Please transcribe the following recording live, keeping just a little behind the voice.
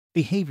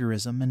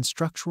Behaviorism and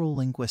Structural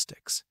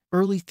Linguistics.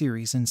 Early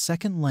theories in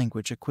second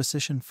language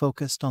acquisition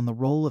focused on the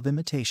role of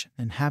imitation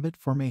and habit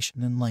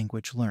formation in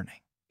language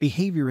learning.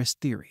 Behaviorist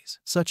theories,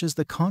 such as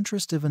the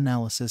Contrastive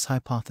Analysis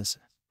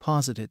Hypothesis,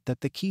 posited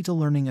that the key to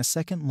learning a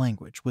second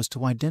language was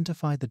to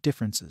identify the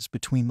differences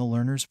between the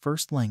learner's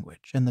first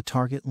language and the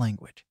target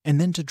language, and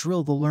then to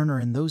drill the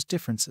learner in those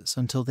differences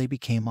until they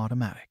became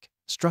automatic.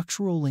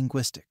 Structural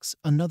linguistics,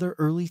 another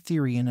early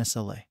theory in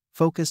SLA,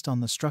 focused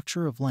on the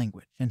structure of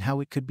language and how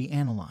it could be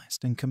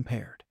analyzed and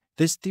compared.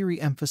 This theory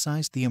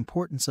emphasized the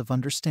importance of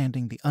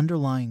understanding the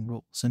underlying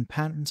rules and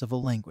patterns of a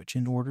language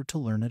in order to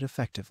learn it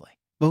effectively.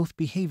 Both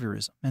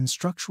behaviorism and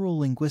structural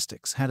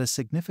linguistics had a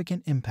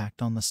significant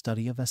impact on the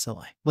study of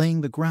SLA, laying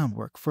the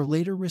groundwork for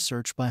later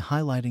research by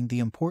highlighting the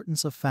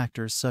importance of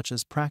factors such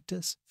as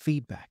practice,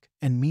 feedback,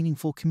 and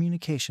meaningful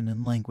communication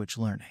in language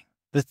learning.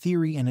 The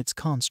theory and its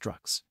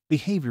constructs.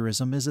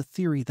 Behaviorism is a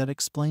theory that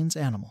explains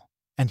animal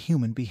and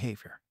human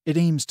behavior. It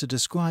aims to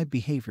describe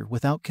behavior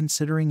without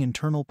considering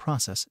internal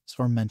processes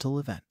or mental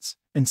events.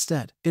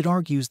 Instead, it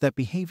argues that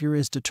behavior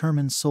is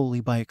determined solely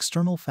by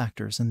external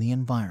factors in the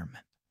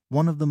environment.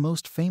 One of the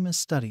most famous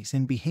studies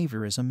in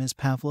behaviorism is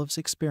Pavlov's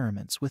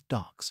experiments with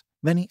dogs.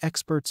 Many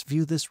experts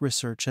view this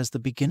research as the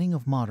beginning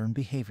of modern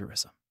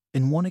behaviorism.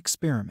 In one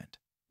experiment,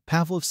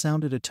 Pavlov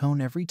sounded a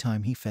tone every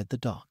time he fed the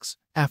dogs.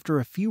 After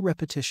a few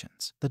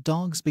repetitions, the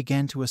dogs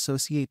began to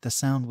associate the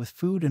sound with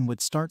food and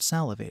would start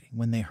salivating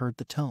when they heard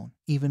the tone,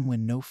 even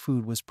when no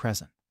food was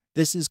present.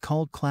 This is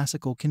called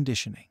classical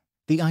conditioning.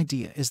 The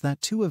idea is that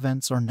two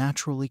events are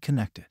naturally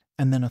connected,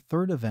 and then a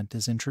third event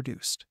is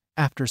introduced.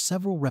 After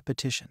several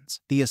repetitions,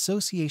 the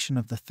association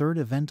of the third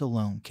event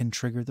alone can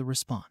trigger the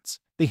response.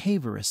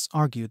 Behaviorists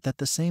argued that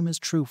the same is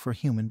true for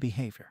human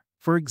behavior.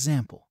 For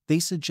example, they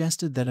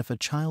suggested that if a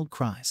child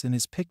cries and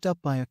is picked up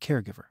by a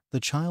caregiver, the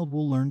child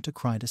will learn to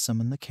cry to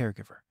summon the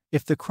caregiver.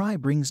 If the cry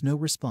brings no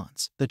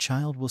response, the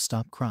child will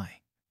stop crying.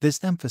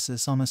 This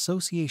emphasis on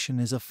association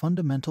is a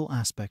fundamental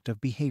aspect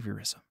of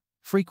behaviorism.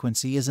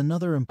 Frequency is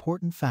another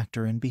important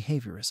factor in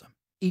behaviorism.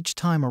 Each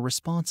time a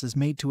response is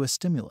made to a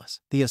stimulus,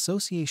 the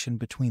association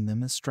between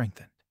them is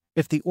strengthened.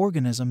 If the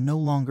organism no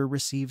longer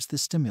receives the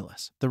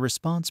stimulus, the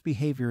response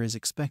behavior is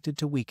expected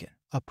to weaken,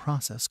 a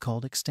process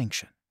called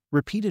extinction.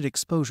 Repeated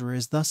exposure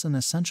is thus an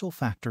essential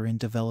factor in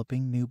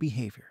developing new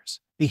behaviors.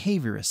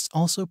 Behaviorists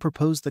also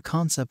propose the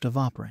concept of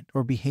operant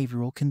or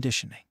behavioral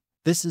conditioning.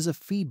 This is a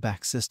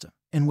feedback system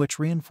in which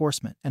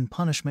reinforcement and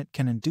punishment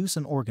can induce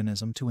an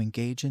organism to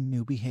engage in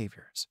new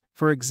behaviors.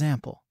 For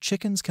example,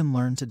 chickens can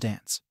learn to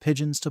dance,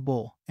 pigeons to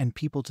bowl, and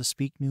people to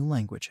speak new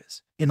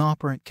languages. In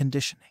operant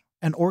conditioning,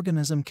 an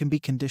organism can be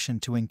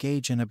conditioned to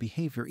engage in a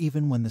behavior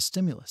even when the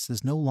stimulus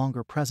is no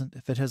longer present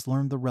if it has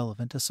learned the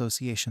relevant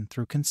association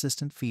through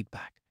consistent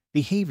feedback.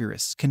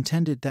 Behaviorists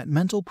contended that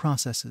mental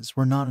processes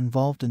were not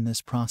involved in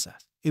this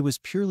process. It was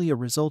purely a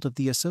result of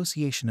the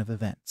association of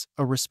events,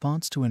 a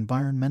response to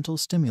environmental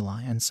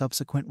stimuli and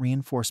subsequent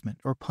reinforcement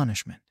or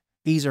punishment.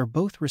 These are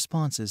both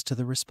responses to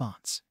the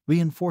response.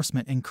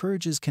 Reinforcement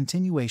encourages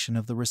continuation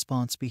of the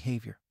response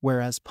behavior,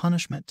 whereas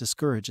punishment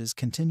discourages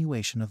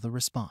continuation of the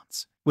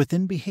response.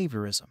 Within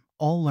behaviorism,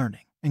 all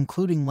learning,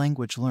 including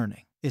language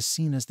learning, is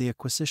seen as the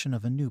acquisition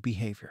of a new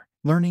behavior.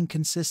 Learning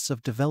consists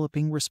of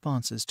developing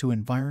responses to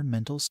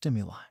environmental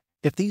stimuli.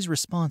 If these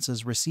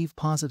responses receive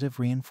positive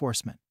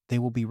reinforcement, they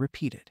will be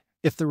repeated.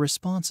 If the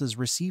responses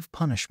receive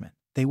punishment,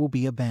 they will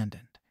be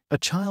abandoned. A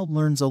child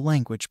learns a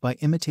language by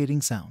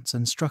imitating sounds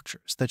and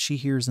structures that she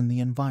hears in the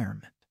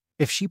environment.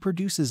 If she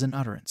produces an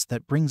utterance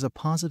that brings a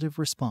positive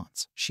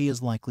response, she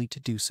is likely to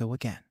do so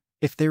again.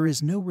 If there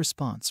is no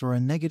response or a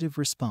negative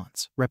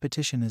response,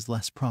 repetition is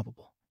less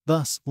probable.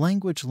 Thus,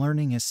 language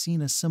learning is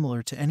seen as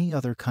similar to any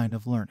other kind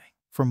of learning,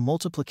 from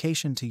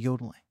multiplication to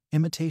yodeling,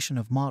 imitation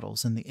of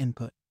models in the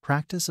input,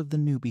 practice of the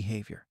new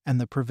behavior,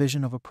 and the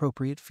provision of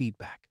appropriate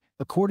feedback.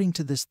 According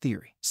to this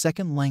theory,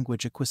 second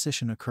language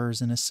acquisition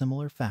occurs in a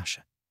similar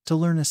fashion. To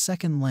learn a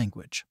second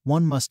language,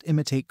 one must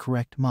imitate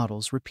correct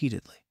models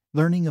repeatedly.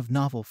 Learning of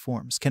novel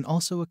forms can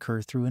also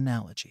occur through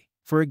analogy.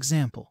 For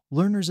example,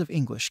 learners of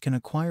English can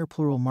acquire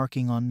plural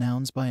marking on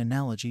nouns by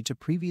analogy to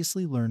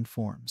previously learned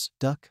forms: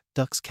 duck,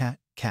 ducks, cat,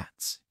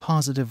 cats.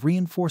 Positive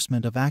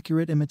reinforcement of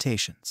accurate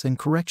imitations and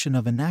correction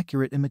of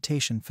inaccurate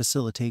imitation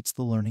facilitates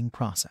the learning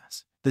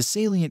process. The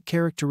salient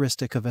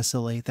characteristic of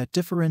SLA that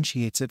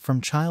differentiates it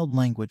from child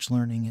language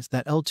learning is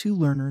that L2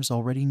 learners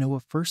already know a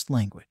first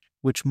language,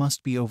 which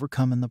must be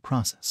overcome in the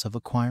process of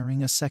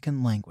acquiring a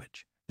second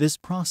language. This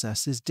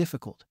process is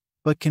difficult,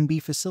 but can be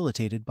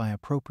facilitated by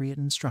appropriate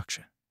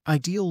instruction.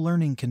 Ideal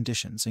learning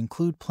conditions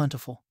include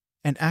plentiful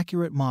and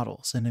accurate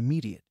models and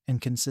immediate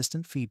and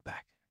consistent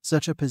feedback.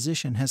 Such a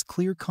position has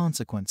clear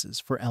consequences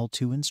for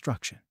L2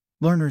 instruction.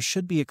 Learners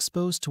should be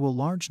exposed to a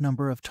large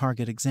number of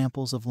target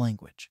examples of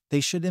language. They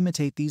should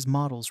imitate these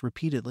models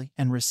repeatedly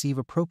and receive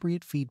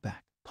appropriate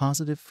feedback,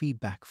 positive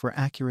feedback for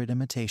accurate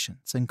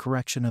imitations and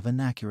correction of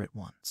inaccurate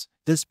ones.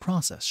 This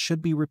process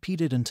should be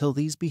repeated until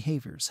these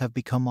behaviors have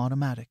become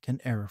automatic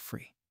and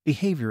error-free.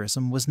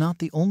 Behaviorism was not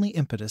the only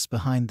impetus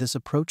behind this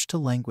approach to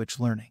language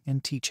learning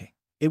and teaching.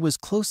 It was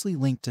closely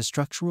linked to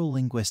structural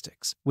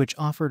linguistics, which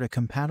offered a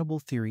compatible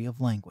theory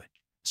of language.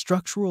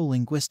 Structural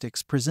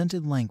linguistics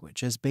presented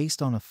language as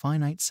based on a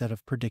finite set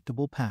of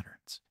predictable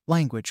patterns.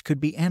 Language could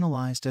be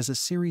analyzed as a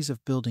series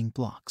of building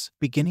blocks,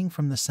 beginning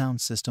from the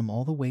sound system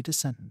all the way to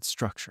sentence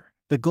structure.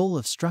 The goal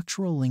of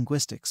structural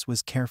linguistics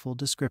was careful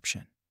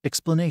description.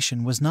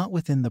 Explanation was not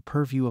within the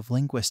purview of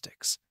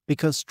linguistics,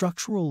 because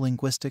structural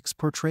linguistics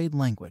portrayed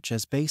language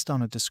as based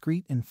on a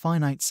discrete and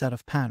finite set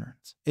of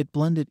patterns. It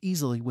blended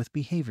easily with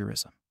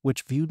behaviorism,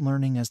 which viewed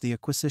learning as the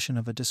acquisition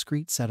of a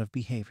discrete set of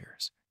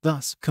behaviors.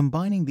 Thus,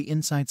 combining the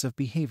insights of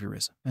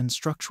behaviorism and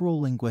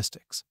structural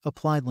linguistics,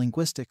 applied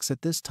linguistics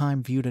at this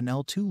time viewed an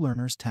L2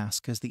 learner's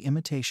task as the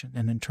imitation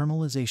and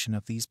internalization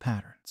of these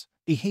patterns.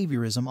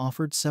 Behaviorism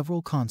offered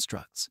several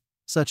constructs,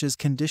 such as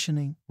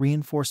conditioning,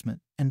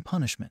 reinforcement, and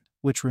punishment,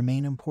 which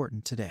remain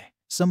important today.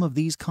 Some of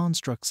these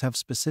constructs have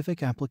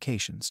specific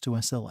applications to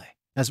SLA.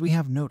 As we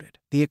have noted,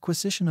 the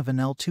acquisition of an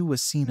L2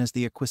 was seen as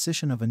the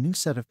acquisition of a new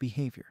set of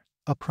behavior,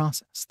 a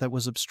process that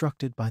was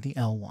obstructed by the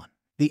L1.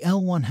 The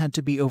L1 had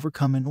to be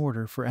overcome in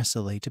order for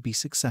SLA to be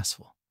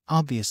successful.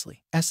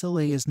 Obviously,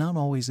 SLA is not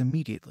always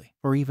immediately,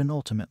 or even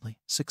ultimately,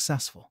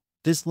 successful.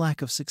 This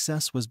lack of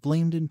success was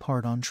blamed in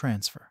part on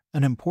transfer,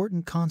 an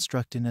important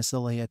construct in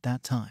SLA at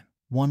that time,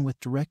 one with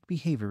direct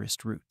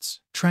behaviorist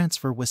roots.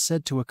 Transfer was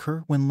said to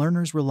occur when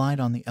learners relied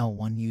on the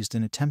L1 used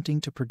in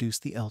attempting to produce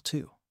the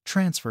L2.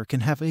 Transfer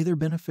can have either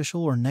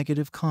beneficial or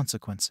negative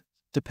consequences,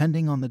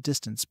 depending on the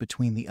distance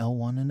between the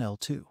L1 and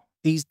L2.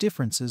 These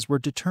differences were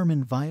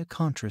determined via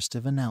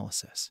contrastive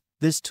analysis.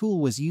 This tool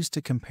was used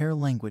to compare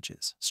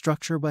languages,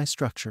 structure by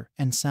structure,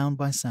 and sound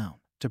by sound,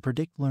 to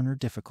predict learner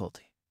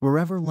difficulty.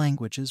 Wherever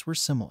languages were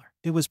similar,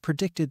 it was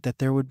predicted that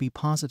there would be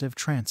positive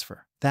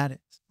transfer. That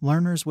is,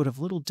 learners would have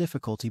little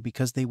difficulty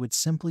because they would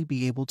simply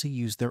be able to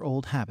use their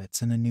old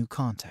habits in a new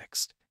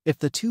context. If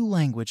the two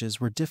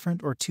languages were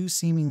different or two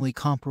seemingly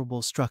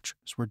comparable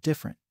structures were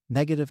different,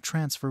 negative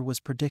transfer was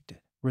predicted,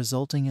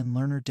 resulting in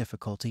learner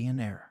difficulty and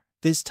error.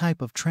 This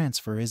type of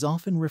transfer is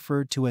often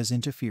referred to as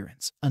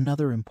interference,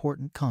 another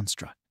important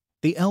construct.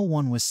 The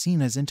L1 was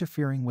seen as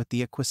interfering with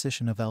the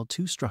acquisition of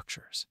L2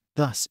 structures.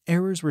 Thus,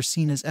 errors were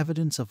seen as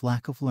evidence of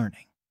lack of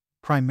learning,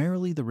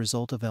 primarily the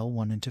result of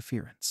L1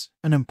 interference.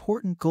 An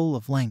important goal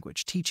of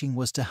language teaching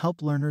was to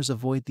help learners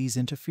avoid these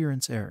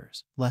interference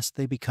errors, lest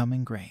they become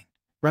ingrained.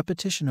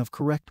 Repetition of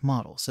correct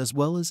models as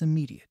well as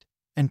immediate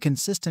and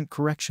consistent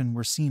correction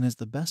were seen as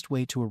the best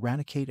way to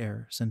eradicate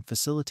errors and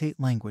facilitate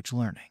language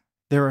learning.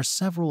 There are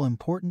several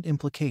important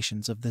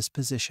implications of this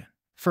position.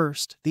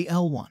 First, the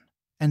L1,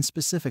 and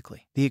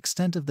specifically, the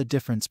extent of the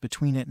difference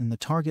between it and the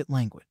target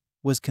language,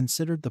 was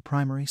considered the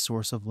primary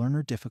source of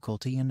learner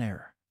difficulty and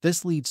error.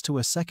 This leads to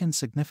a second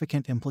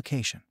significant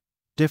implication.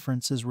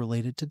 Difference is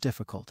related to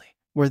difficulty.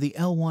 Where the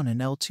L1 and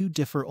L2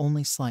 differ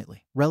only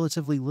slightly,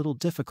 relatively little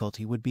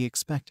difficulty would be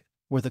expected.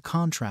 Where the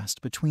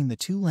contrast between the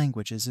two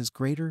languages is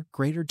greater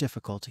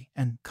difficulty,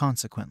 and,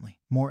 consequently,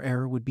 more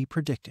error would be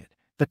predicted.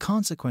 The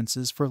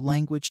consequences for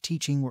language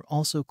teaching were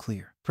also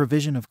clear: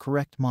 provision of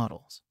correct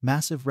models,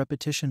 massive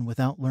repetition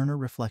without learner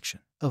reflection,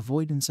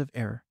 avoidance of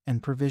error,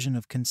 and provision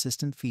of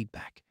consistent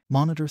feedback.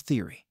 Monitor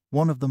theory.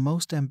 One of the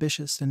most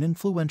ambitious and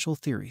influential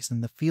theories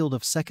in the field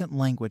of second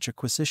language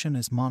acquisition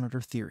is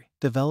monitor theory,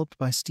 developed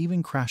by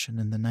Stephen Krashen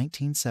in the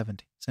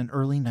 1970s and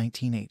early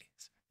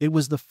 1980s. It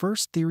was the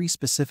first theory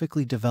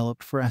specifically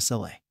developed for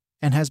SLA,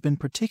 and has been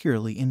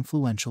particularly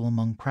influential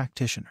among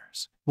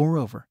practitioners.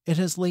 Moreover, it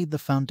has laid the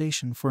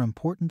foundation for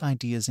important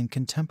ideas in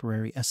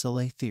contemporary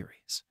SLA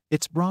theories.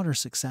 Its broader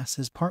success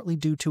is partly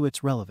due to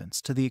its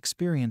relevance to the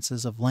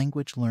experiences of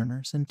language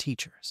learners and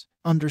teachers.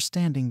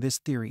 Understanding this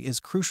theory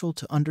is crucial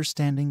to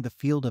understanding the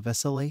field of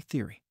SLA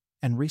theory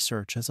and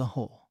research as a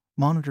whole.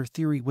 Monitor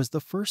theory was the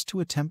first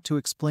to attempt to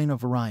explain a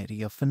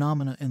variety of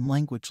phenomena in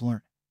language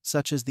learning,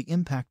 such as the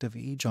impact of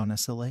age on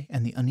SLA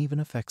and the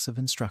uneven effects of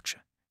instruction.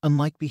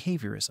 Unlike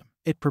behaviorism,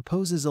 it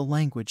proposes a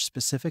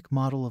language-specific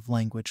model of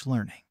language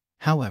learning.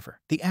 However,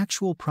 the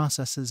actual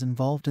processes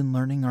involved in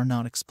learning are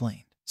not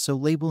explained, so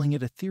labeling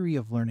it a theory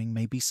of learning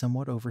may be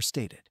somewhat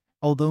overstated.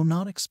 Although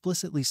not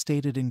explicitly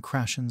stated in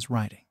Krashen's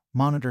writing,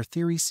 monitor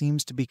theory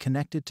seems to be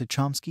connected to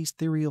Chomsky's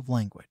theory of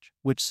language,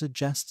 which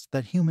suggests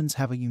that humans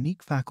have a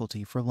unique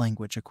faculty for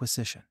language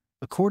acquisition.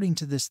 According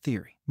to this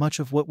theory, much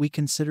of what we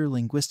consider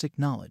linguistic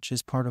knowledge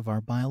is part of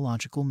our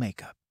biological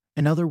makeup.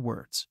 In other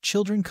words,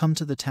 children come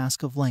to the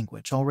task of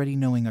language already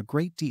knowing a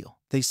great deal.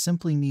 They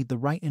simply need the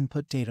right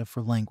input data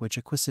for language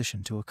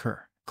acquisition to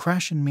occur.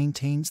 Krashen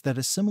maintains that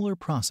a similar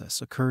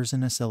process occurs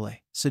in SLA,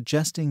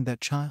 suggesting that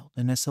child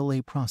and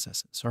SLA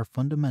processes are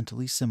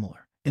fundamentally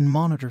similar. In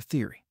monitor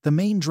theory, the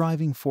main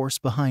driving force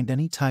behind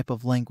any type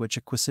of language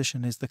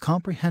acquisition is the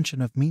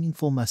comprehension of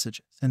meaningful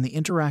messages and the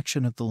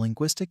interaction of the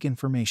linguistic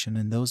information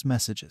in those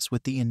messages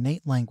with the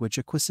innate language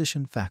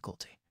acquisition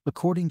faculty.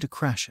 According to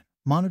Krashen,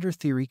 monitor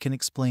theory can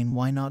explain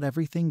why not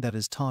everything that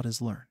is taught is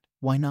learned,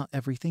 why not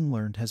everything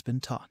learned has been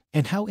taught,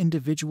 and how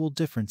individual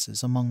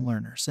differences among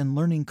learners and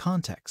learning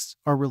contexts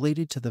are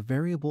related to the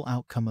variable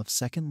outcome of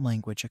second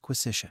language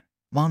acquisition.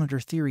 Monitor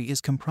theory is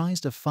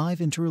comprised of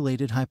 5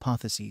 interrelated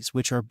hypotheses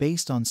which are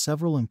based on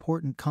several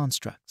important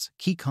constructs,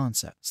 key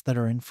concepts that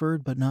are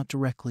inferred but not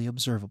directly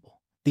observable.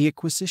 The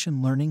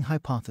acquisition learning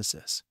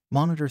hypothesis.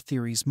 Monitor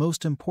theory's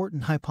most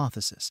important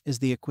hypothesis is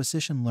the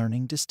acquisition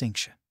learning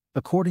distinction.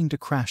 According to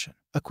Krashen,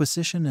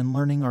 acquisition and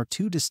learning are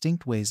 2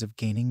 distinct ways of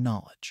gaining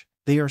knowledge.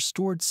 They are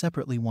stored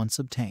separately once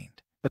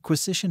obtained.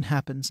 Acquisition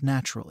happens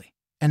naturally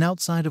and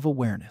outside of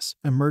awareness,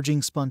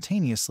 emerging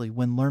spontaneously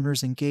when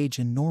learners engage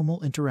in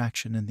normal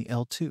interaction in the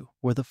L2,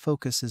 where the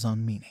focus is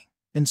on meaning.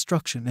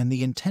 Instruction and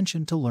the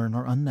intention to learn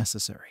are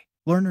unnecessary.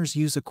 Learners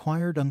use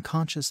acquired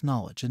unconscious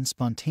knowledge in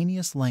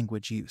spontaneous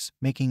language use,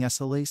 making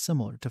SLA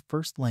similar to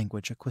first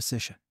language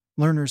acquisition.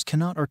 Learners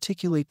cannot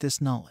articulate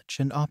this knowledge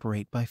and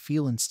operate by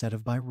feel instead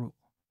of by rule.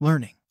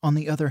 Learning, on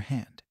the other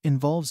hand,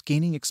 involves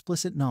gaining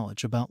explicit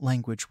knowledge about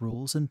language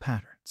rules and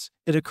patterns.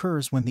 It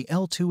occurs when the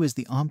L2 is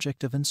the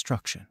object of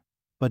instruction,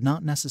 but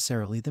not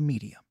necessarily the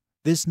medium.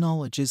 This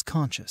knowledge is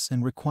conscious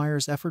and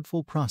requires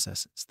effortful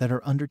processes that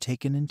are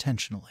undertaken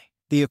intentionally.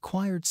 The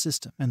acquired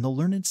system and the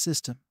learned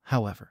system,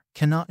 however,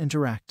 cannot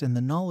interact, and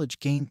the knowledge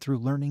gained through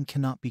learning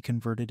cannot be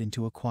converted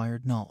into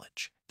acquired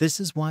knowledge. This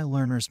is why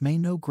learners may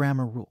know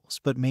grammar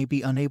rules but may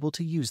be unable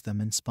to use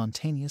them in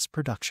spontaneous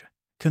production.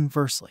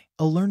 Conversely,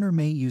 a learner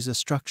may use a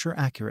structure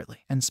accurately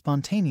and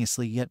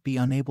spontaneously yet be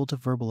unable to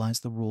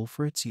verbalize the rule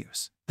for its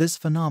use. This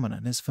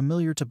phenomenon is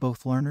familiar to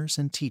both learners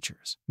and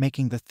teachers,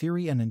 making the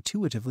theory an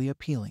intuitively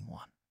appealing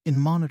one. In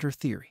monitor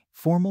theory,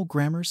 formal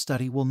grammar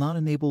study will not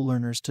enable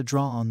learners to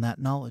draw on that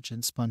knowledge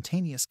in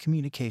spontaneous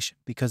communication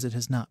because it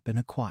has not been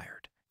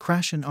acquired.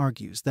 Krashen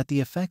argues that the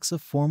effects of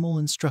formal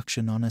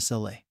instruction on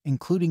SLA,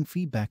 including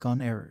feedback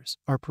on errors,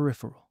 are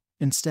peripheral.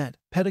 Instead,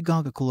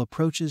 pedagogical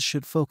approaches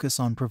should focus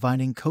on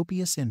providing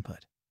copious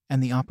input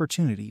and the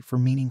opportunity for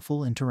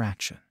meaningful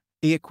interaction.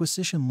 The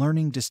acquisition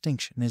learning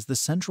distinction is the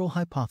central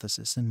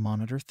hypothesis in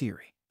monitor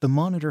theory. The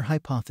monitor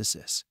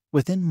hypothesis.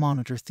 Within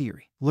monitor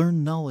theory,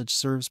 learned knowledge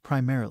serves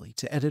primarily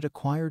to edit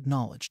acquired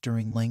knowledge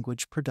during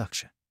language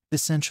production.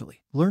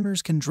 Essentially,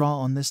 learners can draw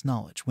on this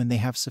knowledge when they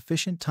have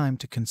sufficient time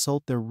to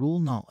consult their rule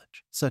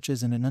knowledge, such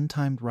as in an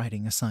untimed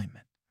writing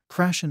assignment.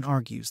 Krashen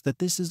argues that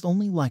this is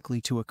only likely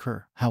to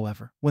occur,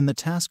 however, when the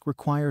task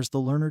requires the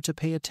learner to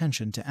pay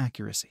attention to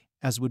accuracy,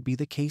 as would be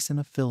the case in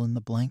a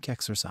fill-in-the-blank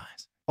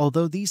exercise.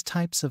 Although these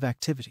types of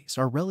activities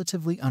are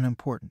relatively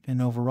unimportant in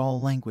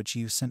overall language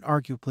use and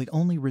arguably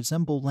only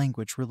resemble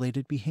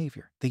language-related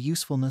behavior, the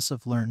usefulness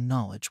of learned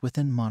knowledge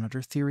within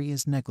monitor theory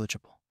is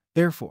negligible.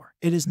 Therefore,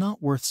 it is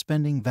not worth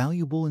spending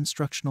valuable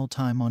instructional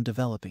time on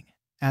developing it,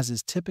 as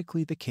is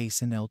typically the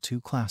case in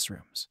L2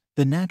 classrooms.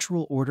 The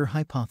natural order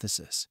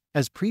hypothesis.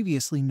 As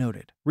previously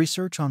noted,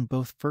 research on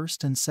both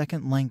first and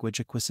second language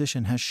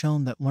acquisition has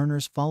shown that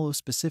learners follow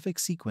specific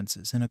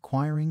sequences in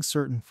acquiring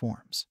certain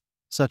forms,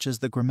 such as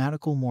the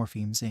grammatical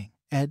morphemes ing,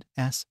 ed,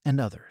 s,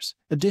 and others.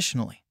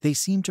 Additionally, they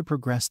seem to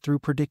progress through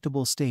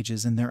predictable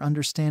stages in their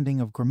understanding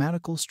of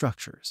grammatical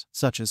structures,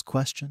 such as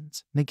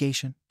questions,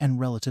 negation, and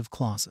relative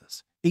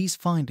clauses. These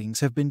findings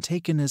have been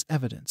taken as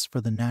evidence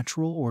for the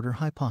natural order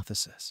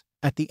hypothesis.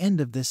 At the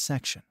end of this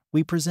section,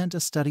 we present a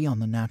study on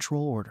the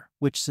natural order,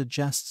 which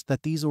suggests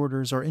that these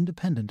orders are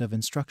independent of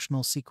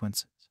instructional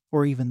sequences,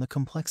 or even the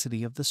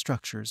complexity of the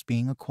structures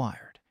being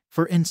acquired.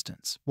 For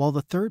instance, while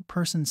the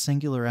third-person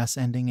singular s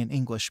ending in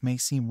English may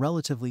seem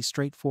relatively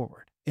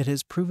straightforward, it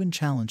has proven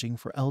challenging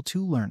for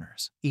L2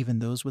 learners, even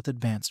those with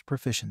advanced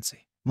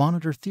proficiency.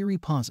 Monitor theory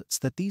posits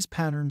that these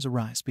patterns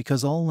arise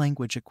because all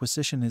language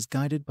acquisition is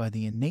guided by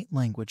the innate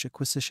language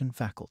acquisition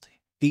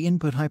faculty. The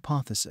input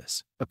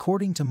hypothesis.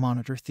 According to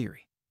monitor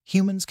theory,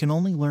 humans can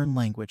only learn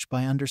language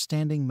by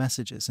understanding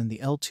messages in the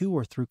L2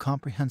 or through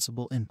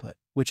comprehensible input,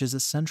 which is a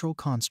central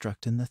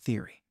construct in the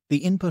theory. The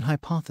input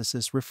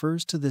hypothesis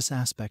refers to this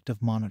aspect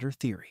of monitor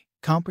theory.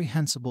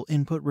 Comprehensible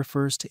input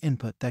refers to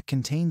input that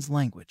contains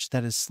language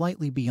that is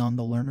slightly beyond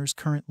the learner's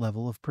current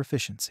level of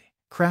proficiency.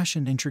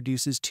 Krashen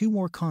introduces 2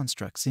 more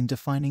constructs in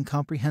defining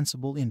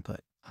comprehensible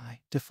input: I,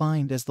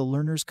 defined as the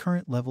learner's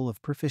current level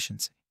of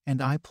proficiency, and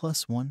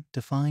I+1,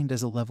 defined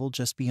as a level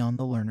just beyond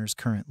the learner's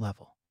current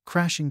level.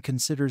 Krashen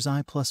considers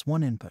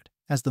I+1 input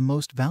as the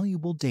most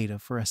valuable data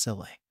for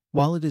SLA.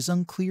 While it is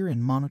unclear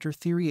in monitor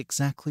theory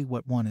exactly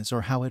what 1 is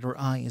or how it or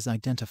I is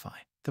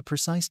identified, the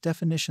precise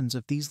definitions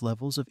of these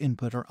levels of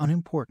input are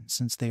unimportant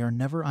since they are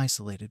never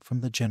isolated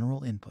from the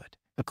general input.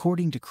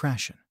 According to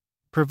Krashen,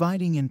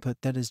 providing input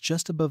that is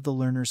just above the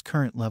learner's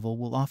current level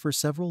will offer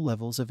several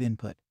levels of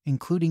input,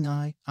 including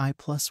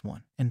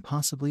I+1, and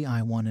possibly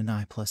I1 and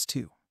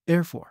I+2.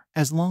 Therefore,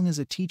 as long as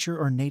a teacher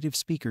or native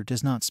speaker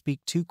does not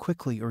speak too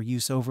quickly or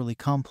use overly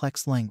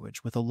complex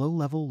language with a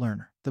low-level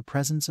learner, the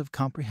presence of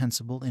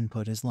comprehensible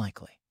input is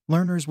likely.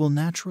 Learners will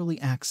naturally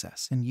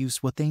access and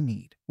use what they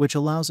need, which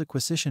allows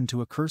acquisition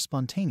to occur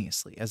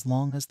spontaneously as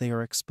long as they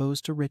are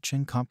exposed to rich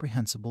and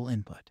comprehensible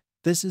input.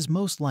 This is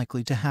most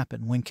likely to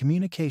happen when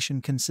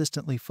communication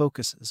consistently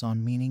focuses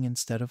on meaning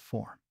instead of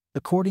form.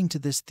 According to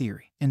this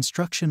theory,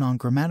 instruction on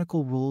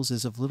grammatical rules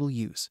is of little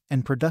use,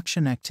 and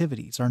production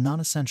activities are not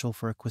essential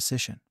for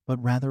acquisition,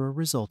 but rather a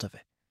result of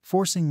it.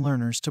 Forcing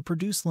learners to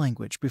produce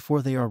language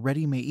before they are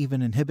ready may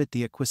even inhibit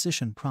the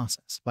acquisition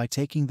process by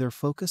taking their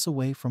focus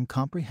away from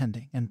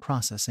comprehending and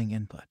processing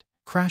input.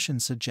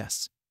 Krashen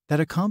suggests that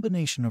a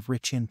combination of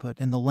rich input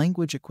and the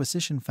language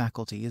acquisition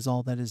faculty is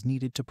all that is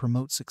needed to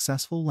promote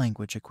successful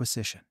language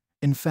acquisition.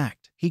 In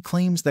fact, he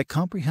claims that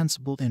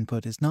comprehensible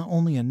input is not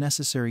only a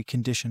necessary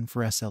condition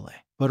for SLA,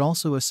 but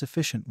also a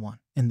sufficient one.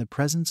 In the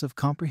presence of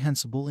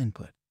comprehensible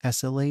input,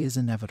 SLA is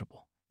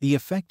inevitable. The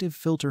effective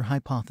filter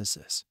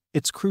hypothesis.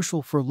 It's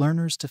crucial for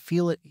learners to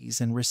feel at ease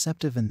and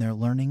receptive in their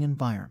learning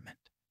environment.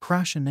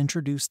 Krashen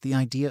introduced the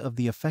idea of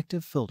the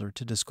effective filter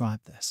to describe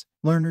this.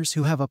 Learners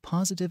who have a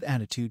positive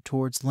attitude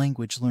towards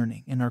language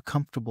learning and are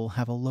comfortable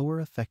have a lower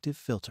effective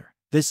filter.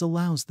 This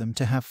allows them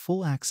to have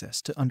full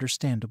access to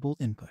understandable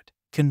input.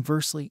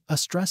 Conversely, a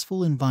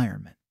stressful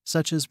environment,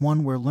 such as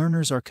one where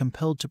learners are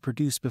compelled to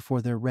produce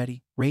before they're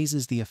ready,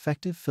 raises the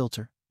effective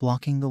filter,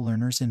 blocking the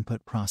learner's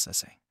input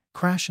processing.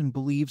 Krashen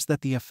believes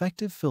that the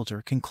effective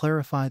filter can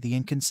clarify the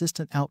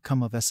inconsistent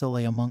outcome of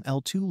SLA among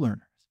L2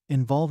 learners,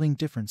 involving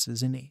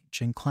differences in age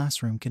and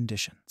classroom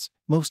conditions.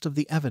 Most of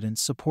the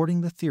evidence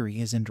supporting the theory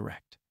is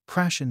indirect.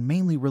 Krashen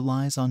mainly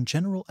relies on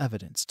general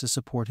evidence to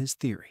support his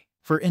theory.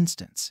 For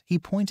instance, he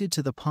pointed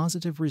to the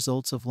positive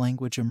results of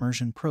language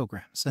immersion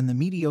programs and the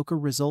mediocre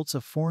results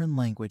of foreign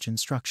language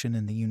instruction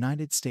in the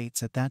United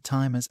States at that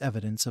time as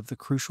evidence of the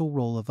crucial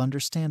role of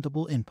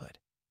understandable input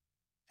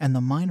and the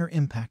minor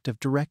impact of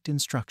direct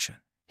instruction.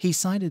 He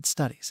cited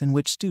studies in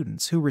which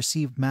students who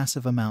received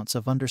massive amounts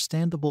of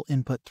understandable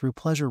input through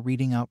pleasure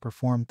reading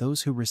outperformed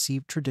those who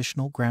received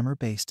traditional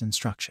grammar-based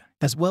instruction,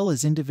 as well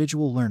as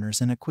individual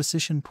learners in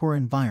acquisition-poor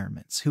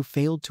environments who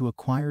failed to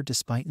acquire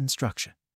despite instruction.